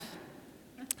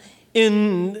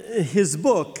In his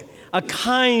book, A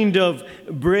Kind of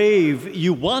Brave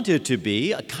You Wanted to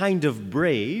Be, A Kind of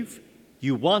Brave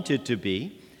You Wanted to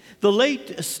Be, the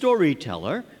late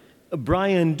storyteller,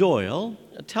 Brian Doyle,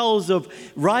 tells of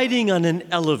riding on an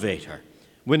elevator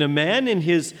when a man and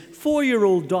his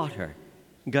 4-year-old daughter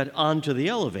got onto the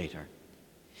elevator.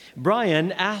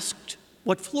 Brian asked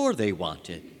what floor they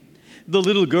wanted. The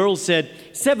little girl said,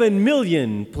 7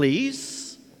 million,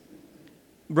 please.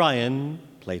 Brian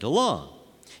played along.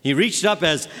 He reached up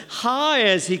as high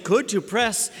as he could to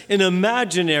press an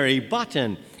imaginary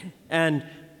button, and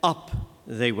up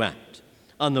they went.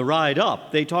 On the ride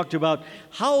up, they talked about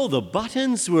how the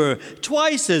buttons were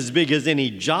twice as big as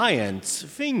any giant's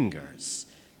fingers,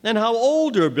 and how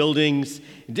older buildings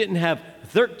didn't have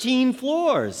 13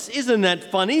 floors. Isn't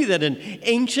that funny that an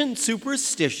ancient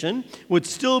superstition would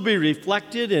still be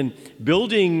reflected in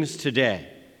buildings today?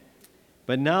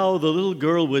 But now the little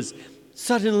girl was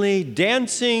suddenly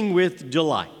dancing with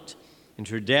delight, and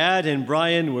her dad and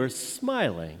Brian were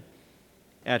smiling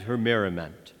at her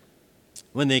merriment.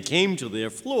 When they came to their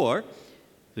floor,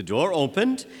 the door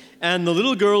opened, and the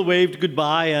little girl waved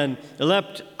goodbye and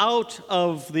leapt out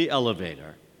of the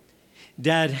elevator.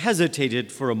 Dad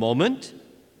hesitated for a moment,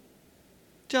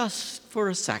 just for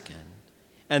a second,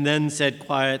 and then said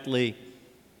quietly,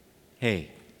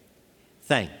 "Hey,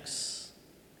 thanks.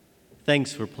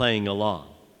 Thanks for playing along."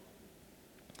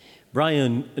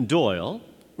 Brian Doyle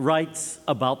writes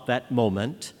about that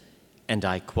moment, and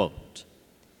I quote,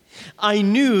 "I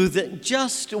knew that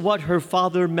just what her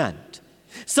father meant,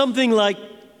 something like,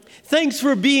 'Thanks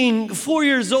for being 4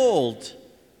 years old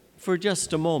for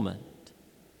just a moment.'"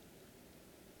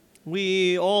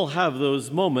 We all have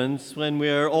those moments when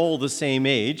we're all the same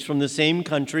age, from the same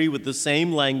country, with the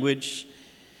same language,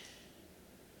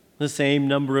 the same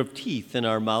number of teeth in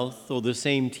our mouth, or the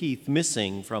same teeth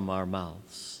missing from our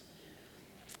mouths.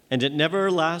 And it never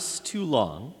lasts too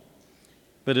long,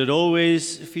 but it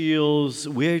always feels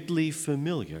weirdly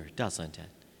familiar, doesn't it?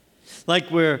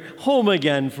 Like we're home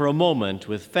again for a moment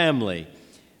with family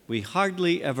we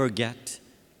hardly ever get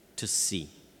to see.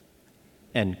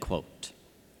 End quote.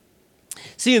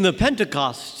 See, in the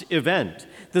Pentecost event,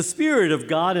 the Spirit of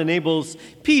God enables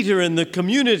Peter and the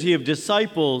community of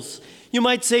disciples, you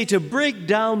might say, to break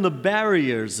down the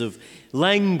barriers of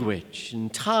language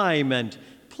and time and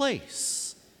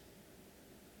place.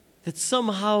 That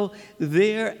somehow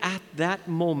there at that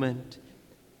moment,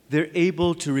 they're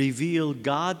able to reveal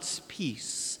God's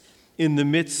peace in the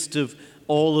midst of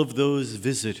all of those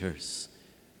visitors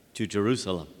to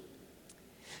Jerusalem.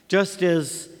 Just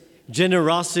as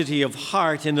generosity of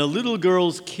heart and a little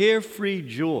girl's carefree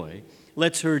joy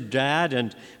lets her dad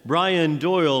and Brian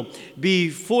Doyle be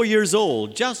 4 years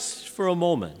old just for a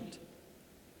moment,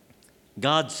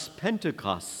 God's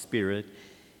Pentecost Spirit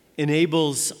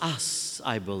enables us,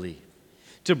 I believe,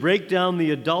 to break down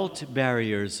the adult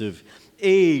barriers of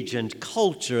age and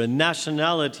culture and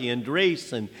nationality and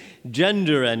race and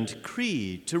gender and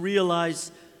creed, to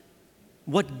realize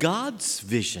what God's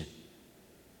vision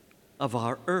of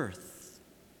our earth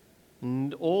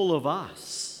and all of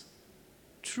us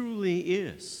truly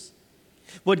is.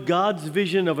 What God's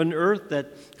vision of an earth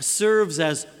that serves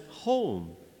as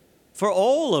home for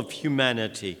all of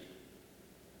humanity,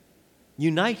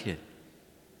 united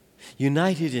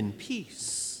in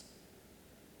peace,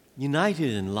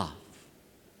 united in love,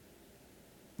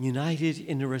 united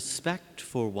in a respect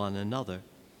for one another,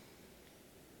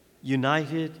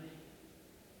 united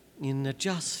in a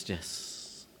justice.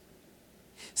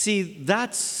 See,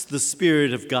 that's the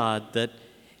Spirit of God that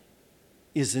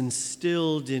is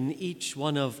instilled in each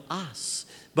one of us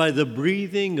by the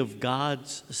breathing of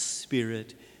God's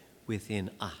Spirit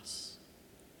within us.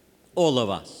 All of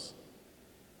us.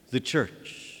 The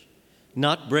church,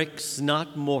 not bricks,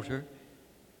 not mortar,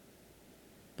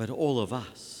 but all of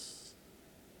us.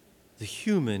 The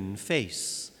human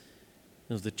face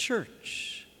of the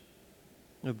church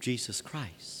of Jesus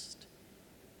Christ.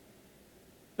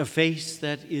 A face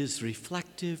that is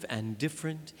reflective and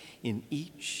different in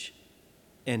each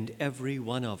and every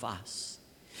one of us.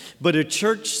 But a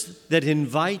church that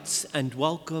invites and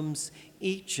welcomes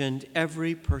each and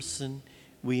every person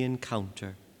we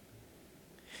encounter.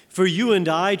 For you and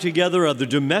I together are the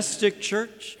domestic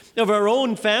church of our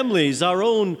own families, our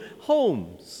own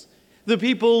homes, the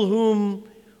people whom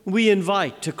we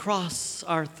invite to cross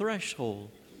our threshold,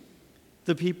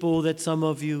 the people that some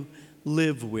of you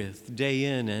live with day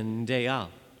in and day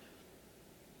out,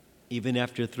 even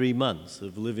after 3 months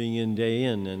of living in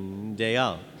and day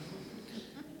out.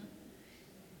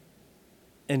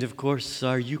 And of course,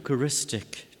 our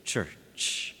Eucharistic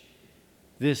church,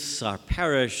 this, our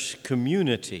parish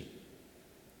community,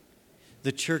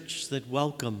 the church that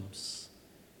welcomes,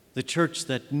 the church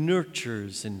that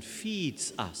nurtures and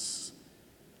feeds us,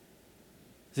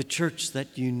 the church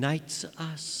that unites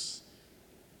us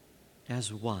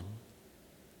as one.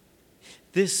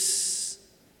 This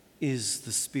is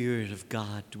the Spirit of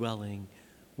God dwelling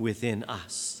within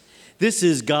us. This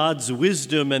is God's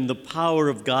wisdom and the power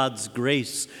of God's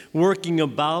grace working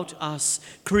about us,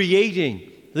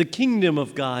 creating the kingdom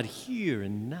of God here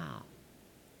and now.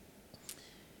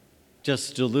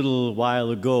 Just a little while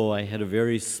ago, I had a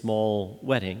very small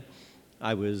wedding.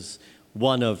 I was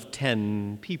one of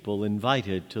 10 people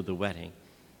invited to the wedding,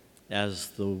 as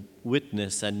the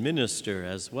witness and minister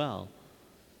as well.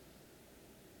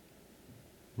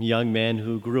 A young man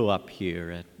who grew up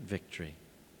here at Victory,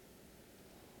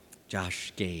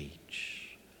 Josh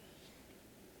Gage.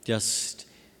 Just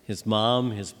his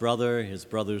mom, his brother, his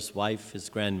brother's wife, his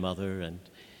grandmother, and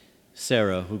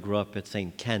Sarah, who grew up at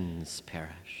St. Ken's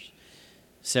Parish.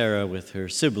 Sarah with her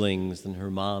siblings and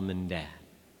her mom and dad.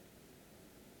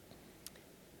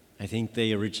 I think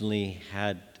they originally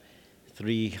had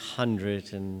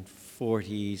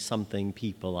 340-something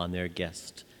people on their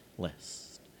guest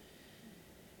list.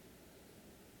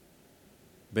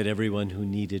 But everyone who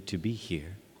needed to be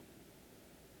here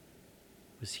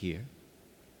was here.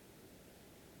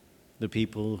 The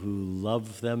people who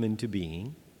loved them into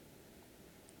being,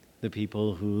 the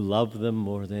people who loved them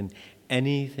more than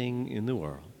anything in the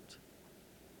world,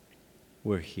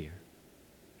 were here.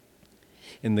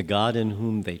 And the God in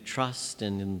whom they trust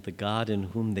and in the God in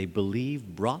whom they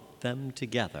believe brought them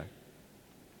together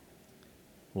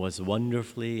was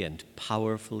wonderfully and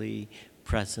powerfully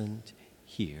present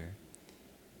here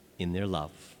in their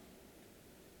love.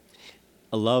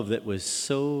 A love that was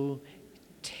so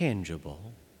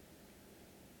tangible,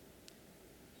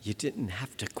 you didn't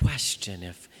have to question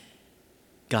if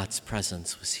God's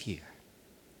presence was here.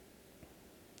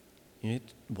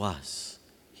 It was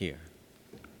here.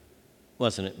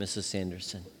 Wasn't it, Mrs.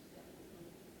 Sanderson?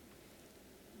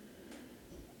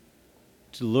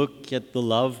 To look at the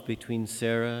love between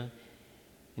Sarah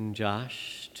and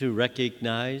Josh, to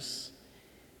recognize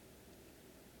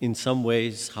in some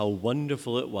ways how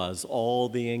wonderful it was, all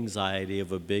the anxiety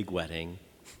of a big wedding,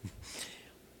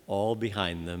 all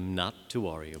behind them, not to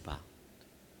worry about.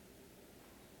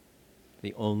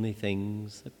 The only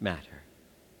things that matter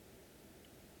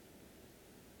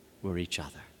were each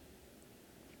other.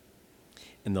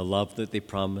 And the love that they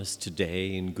promised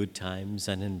today in good times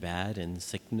and in bad, in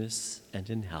sickness and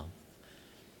in health,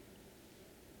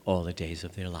 all the days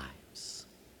of their lives.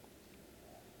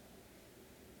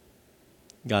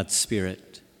 God's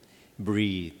Spirit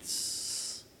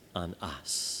breathes on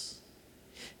us.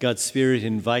 God's Spirit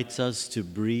invites us to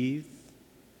breathe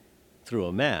through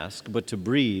a mask, but to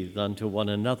breathe unto one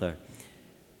another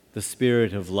the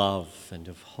spirit of love and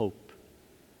of hope,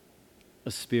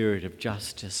 a spirit of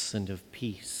justice and of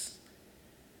peace,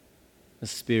 a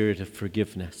spirit of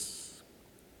forgiveness.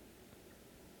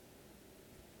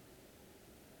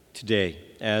 Today,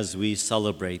 as we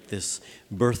celebrate this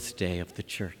birthday of the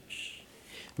church,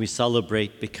 we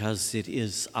celebrate because it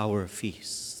is our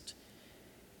feast.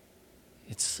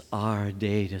 It's our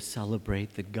day to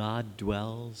celebrate that God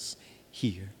dwells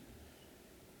here.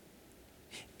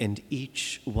 And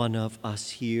each one of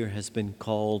us here has been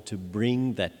called to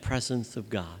bring that presence of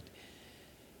God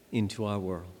into our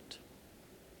world.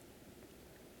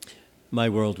 My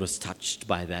world was touched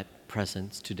by that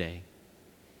presence today,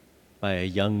 by a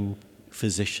young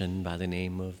physician by the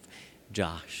name of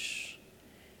Josh,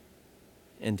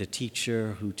 and a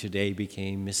teacher who today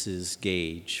became Mrs.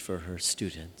 Gage for her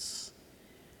students.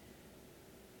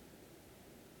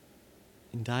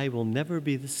 And I will never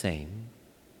be the same,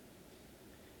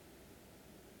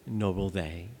 nor will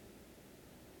they.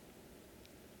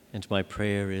 And my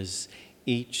prayer is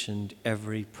each and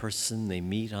every person they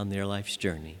meet on their life's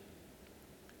journey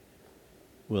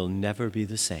will never be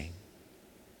the same,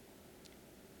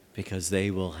 because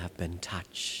they will have been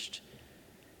touched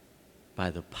by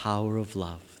the power of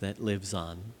love that lives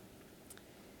on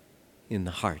in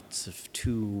the hearts of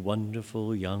two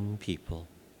wonderful young people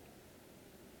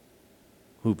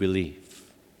who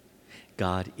believe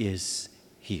God is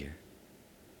here.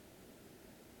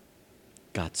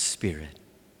 God's Spirit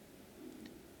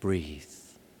breathe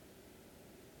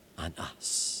on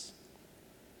us.